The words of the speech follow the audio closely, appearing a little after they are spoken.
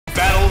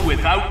power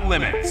without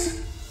limits.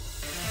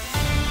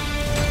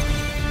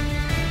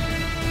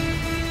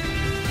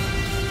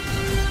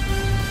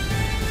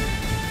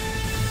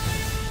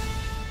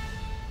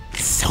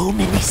 So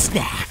many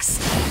snacks,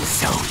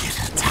 so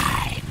little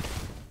time.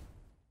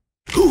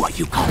 Who are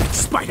you calling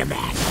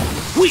Spider-Man?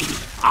 We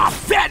are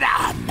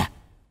Venom!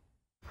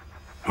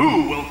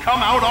 Who will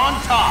come out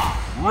on top?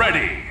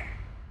 Ready!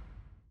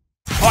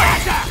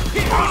 Fight!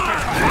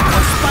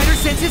 Spider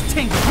senses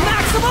tingle.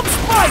 Maximum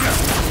Spider!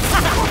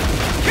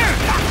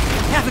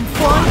 Having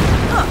fun?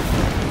 Huh.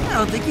 I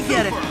don't think you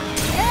get it.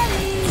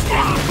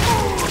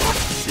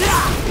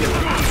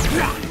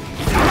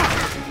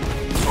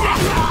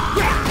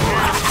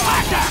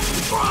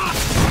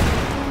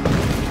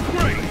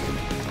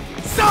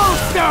 Soul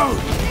Stone!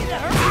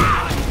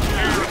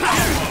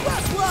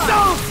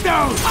 Soul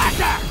Stone!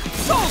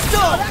 Soul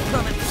Stone!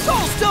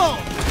 Soul Stone!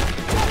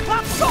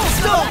 Soul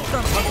Stone!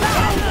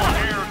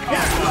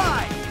 That's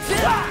right!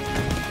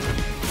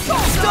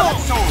 Soul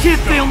Stone!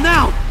 Can't fail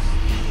now!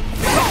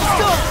 Soul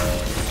Stone!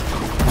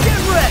 Get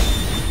ready!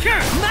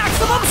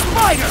 Maximum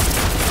Spider!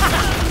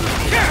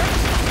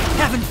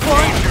 Having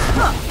fun?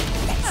 Huh.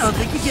 I don't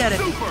think you get it.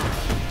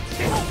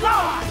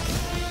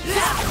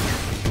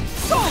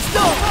 Soul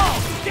Stone!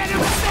 Get him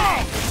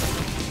back!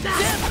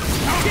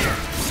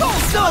 Soul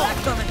Stone!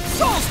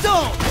 Soul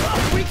Stone!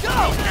 Here we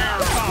go!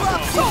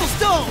 Soul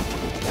Stone!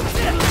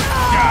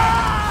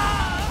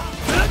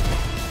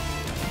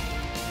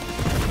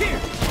 Here!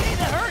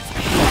 That hurts!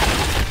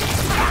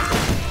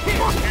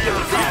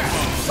 Here!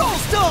 Soul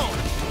Stone!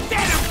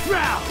 Venom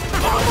Ground!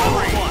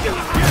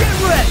 Get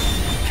ready!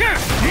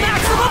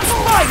 Maximum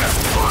Spider!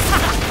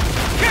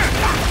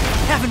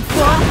 Having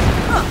fun?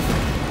 Huh.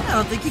 I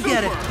don't think you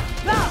get it.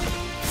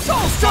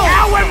 Soul Stone!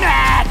 Now we're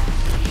mad!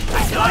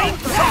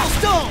 Soul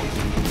Stone!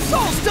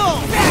 Soul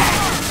Stone!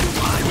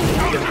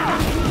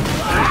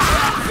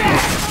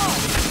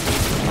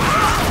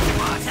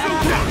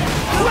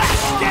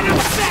 Get him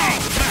back!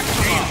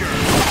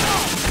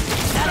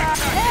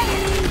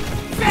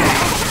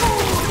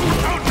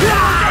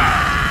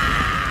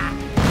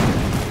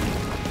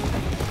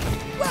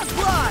 Let's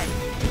ride!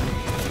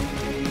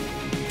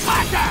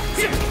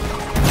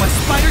 My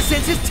spider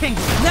senses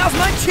tingle. Now's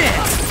my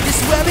chance. This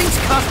webbing's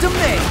custom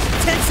made.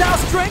 Tensile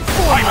strength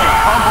formula.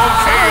 Combo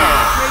KO!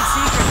 Great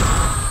secret.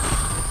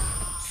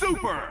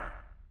 Super!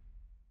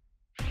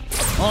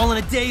 All in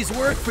a day's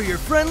work for your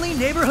friendly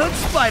neighborhood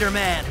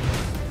Spider-Man.